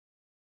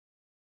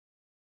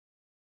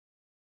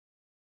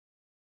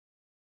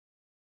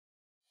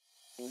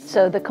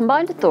So the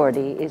Combined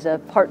Authority is a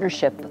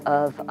partnership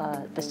of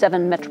the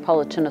 7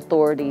 metropolitan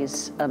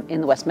authorities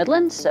in the West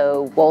Midlands,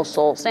 so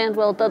Walsall,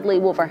 Sandwell, Dudley,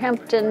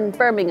 Wolverhampton,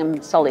 Birmingham,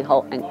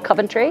 Solihull and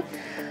Coventry.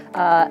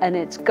 And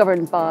it's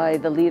governed by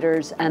the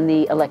leaders and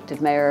the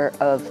elected mayor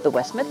of the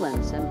West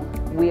Midlands.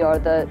 And we are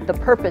the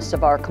purpose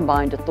of our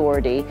Combined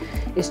Authority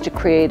is to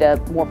create a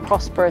more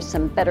prosperous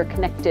and better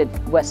connected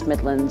West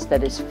Midlands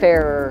that is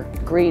fairer,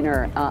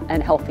 greener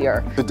and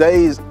healthier.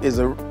 Today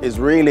is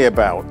really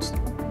about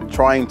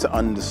trying to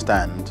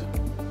understand,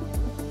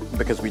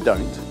 because we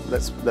don't,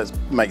 let's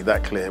make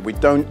that clear, we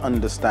don't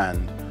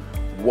understand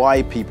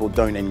why people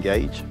don't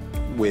engage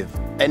with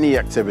any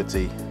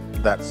activity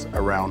that's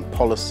around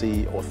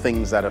policy or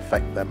things that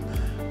affect them.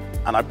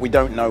 And we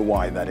don't know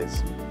why that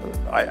is.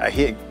 I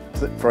hear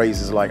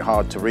phrases like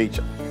hard to reach.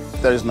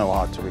 There is no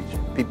hard to reach.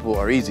 People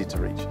are easy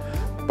to reach,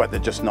 but they're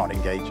just not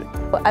engaging.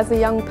 As a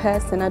young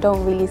person, I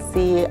don't really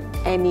see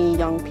any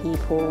young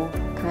people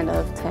kind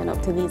of turn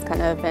up to these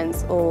kind of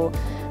events or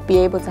be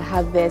able to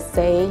have their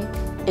say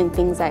in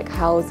things like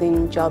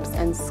housing, jobs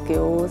and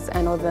skills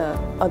and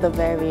other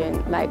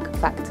variant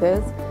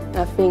factors. And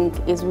I think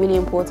it's really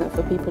important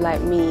for people like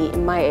me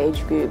in my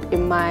age group,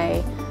 in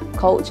my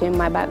culture, in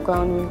my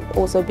background,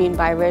 also being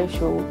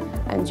biracial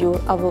and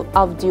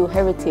of dual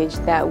heritage,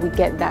 that we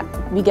get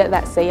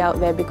that say out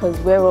there, because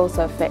we're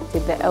also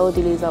affected. The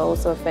elderlies are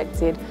also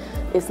affected.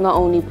 It's not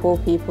only poor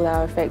people that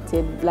are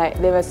affected.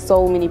 There are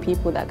so many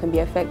people that can be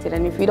affected,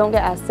 and if we don't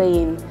get our say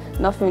in,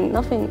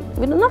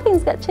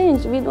 nothing's get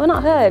changed. We're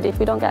not heard if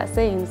we don't get our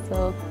say in.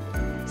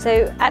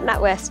 So at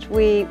NatWest,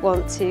 we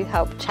want to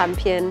help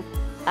champion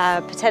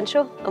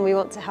potential, and we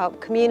want to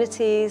help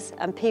communities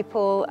and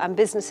people and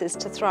businesses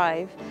to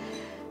thrive.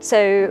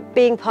 So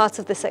being part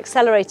of this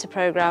accelerator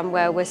program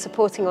where we're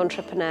supporting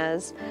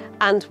entrepreneurs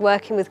and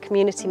working with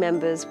community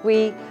members,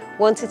 we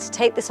wanted to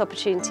take this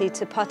opportunity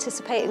to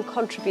participate and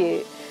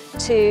contribute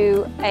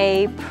to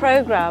a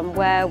program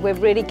where we're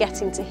really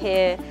getting to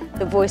hear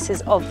the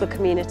voices of the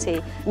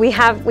community. We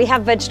have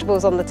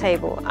vegetables on the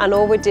table, and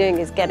all we're doing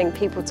is getting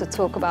people to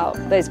talk about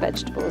those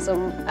vegetables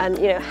and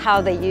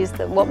how they use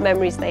them, what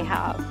memories they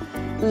have,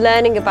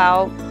 learning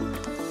about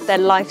their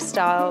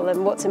lifestyle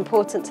and what's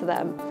important to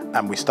them.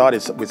 And we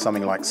started with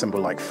something simple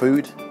like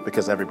food,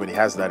 because everybody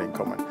has that in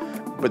common.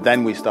 But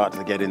then we started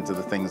to get into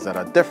the things that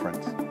are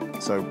different.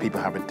 So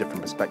people have a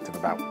different perspective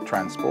about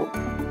transport,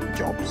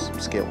 jobs,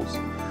 skills,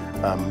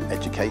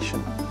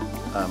 education,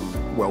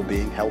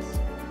 well-being, health.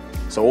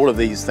 So all of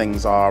these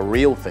things are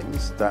real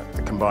things that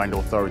the Combined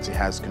Authority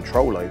has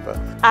control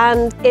over.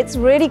 And it's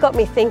really got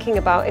me thinking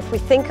about, if we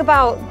think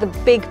about the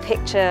big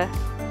picture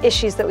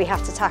issues that we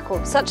have to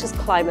tackle, such as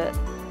climate,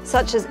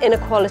 such as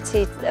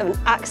inequality and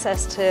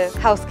access to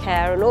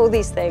healthcare and all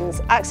these things,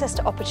 access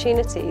to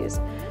opportunities,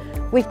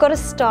 we've got to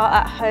start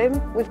at home.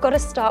 We've got to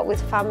start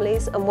with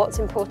families and what's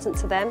important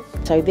to them.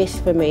 So this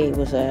for me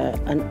was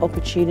an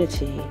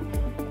opportunity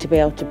to be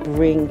able to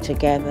bring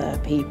together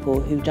people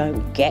who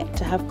don't get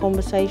to have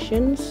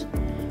conversations,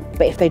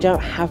 but if they don't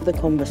have the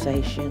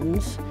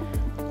conversations,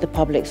 the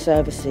public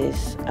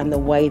services and the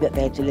way that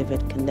they're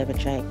delivered can never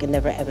change, can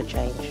never ever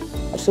change.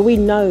 So we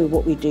know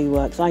what we do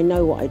works. I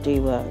know what I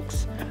do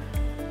works.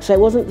 So it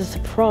wasn't the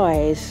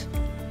surprise,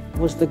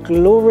 was the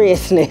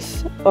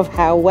gloriousness of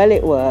how well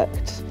it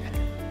worked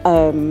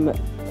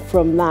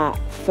from that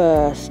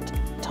first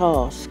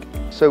task.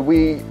 So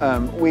we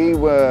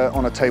were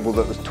on a table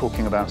that was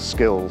talking about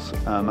skills,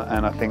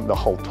 and I think the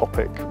whole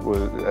topic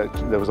was,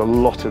 there was a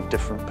lot of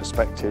different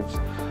perspectives.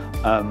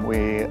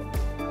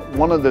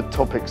 One of the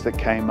topics that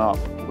came up,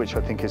 which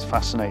I think is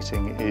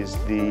fascinating, is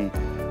the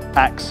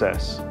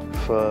access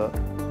for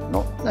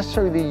not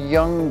necessarily the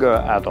younger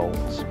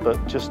adults, but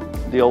just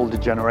the older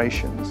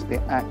generations, the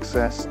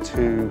access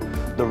to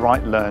the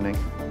right learning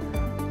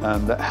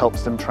that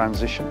helps them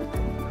transition.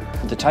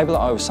 The table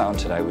that I was sat on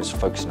today was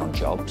focusing on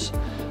jobs,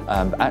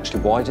 but actually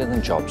wider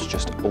than jobs,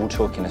 just all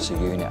talking as a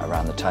unit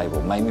around the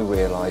table made me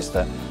realise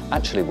that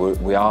actually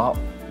we are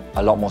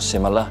a lot more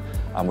similar,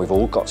 and we've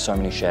all got so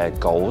many shared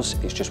goals.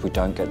 It's just we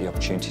don't get the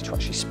opportunity to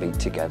actually speak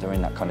together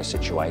in that kind of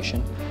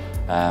situation.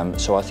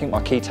 So I think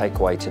my key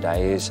takeaway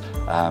today is,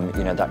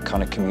 that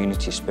kind of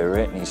community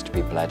spirit needs to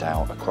be bled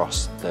out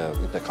across the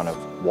kind of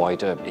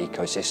wider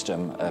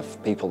ecosystem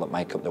of people that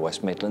make up the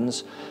West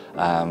Midlands.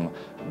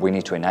 We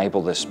need to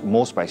enable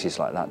more spaces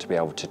like that to be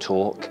able to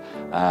talk,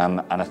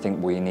 and I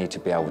think we need to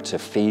be able to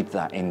feed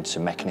that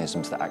into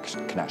mechanisms that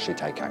can actually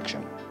take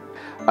action.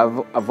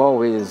 I've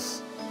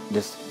always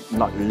just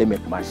not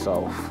limit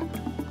myself.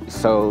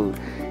 So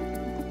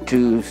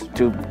to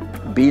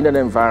be in an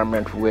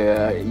environment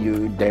where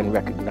you then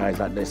recognize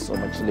that there's so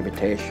much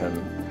limitation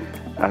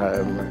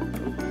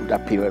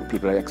that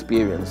people are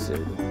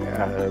experiencing,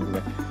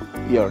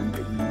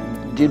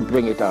 did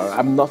bring it out.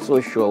 I'm not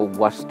so sure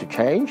what's to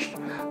change.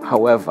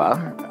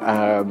 However,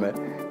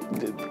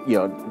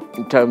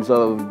 in terms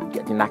of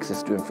getting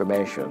access to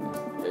information,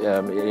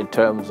 in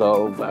terms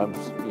of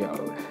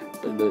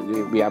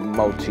we have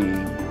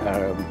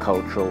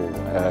multi-cultural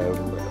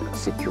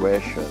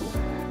situation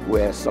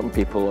where some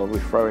people are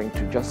referring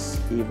to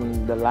just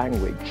even the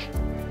language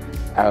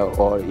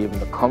or even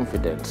the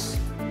confidence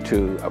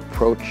to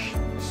approach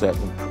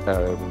certain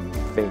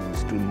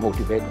things to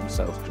motivate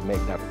themselves to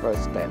make that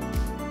first step.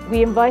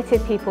 We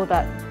invited people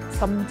that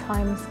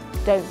sometimes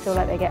don't feel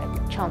like they get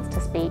a chance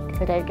to speak,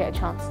 they don't get a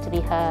chance to be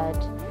heard.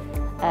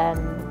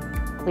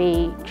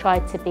 We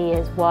tried to be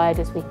as wide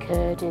as we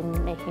could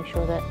in making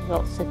sure that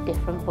lots of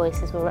different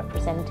voices were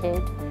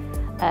represented.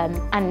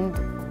 And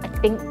I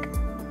think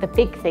the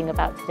big thing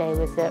about today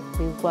was that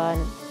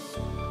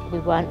we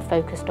weren't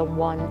focused on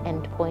one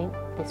end point.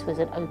 This was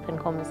an open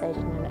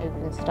conversation and an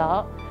open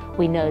start.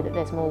 We know that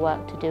there's more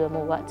work to do and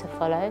more work to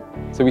follow.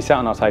 So we sat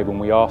on our table and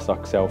we asked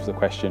ourselves the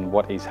question,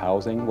 what is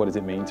housing? What does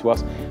it mean to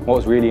us? What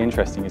was really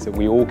interesting is that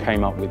we all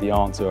came up with the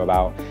answer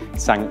about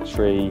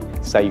sanctuary,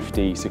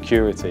 safety,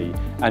 security.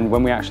 And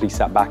when we actually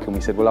sat back and we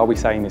said, well, are we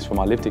saying this from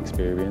our lived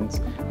experience?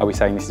 Are we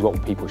saying this is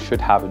what people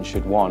should have and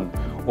should want?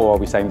 Or are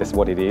we saying this is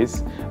what it is?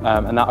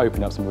 And that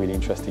opened up some really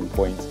interesting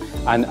points.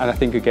 And I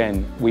think,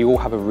 again, we all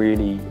have a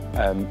really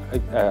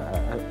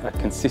a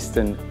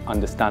consistent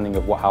understanding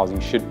of what housing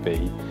should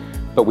be,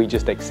 but we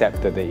just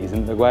accept that it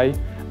isn't the way.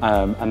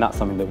 And that's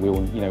something that we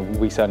all,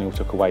 we certainly all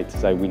took away to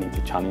say we need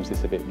to challenge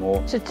this a bit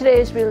more. So today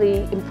is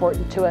really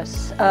important to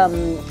us.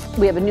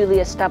 We have a newly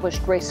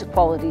established Race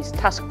Equalities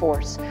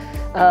Taskforce,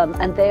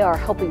 and they are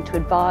helping to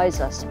advise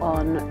us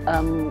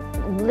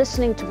on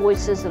listening to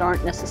voices that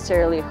aren't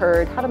necessarily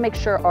heard, how to make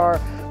sure our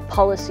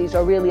policies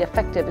are really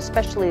effective,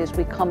 especially as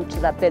we come to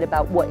that bit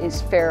about what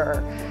is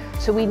fairer.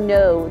 So we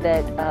know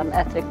that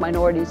ethnic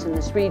minorities in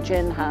this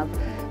region have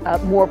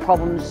more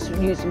problems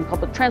using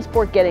public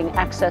transport, getting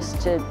access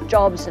to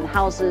jobs and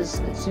houses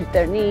that suit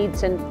their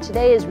needs. And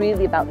today is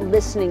really about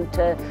listening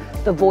to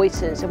the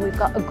voices. And we've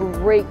got a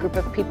great group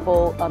of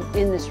people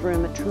in this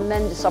room, a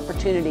tremendous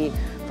opportunity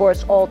for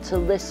us all to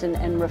listen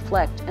and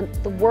reflect. And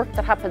the work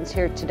that happens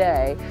here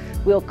today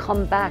will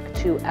come back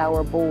to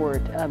our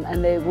board,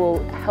 and they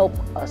will help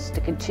us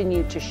to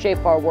continue to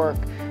shape our work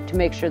to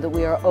make sure that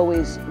we are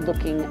always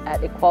looking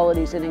at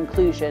equalities and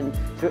inclusion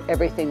through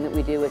everything that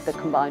we do at the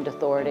Combined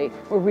Authority.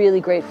 We're really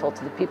grateful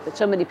to the people,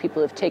 so many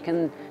people have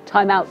taken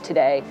time out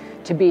today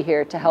to be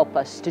here to help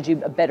us to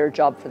do a better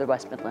job for the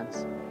West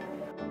Midlands.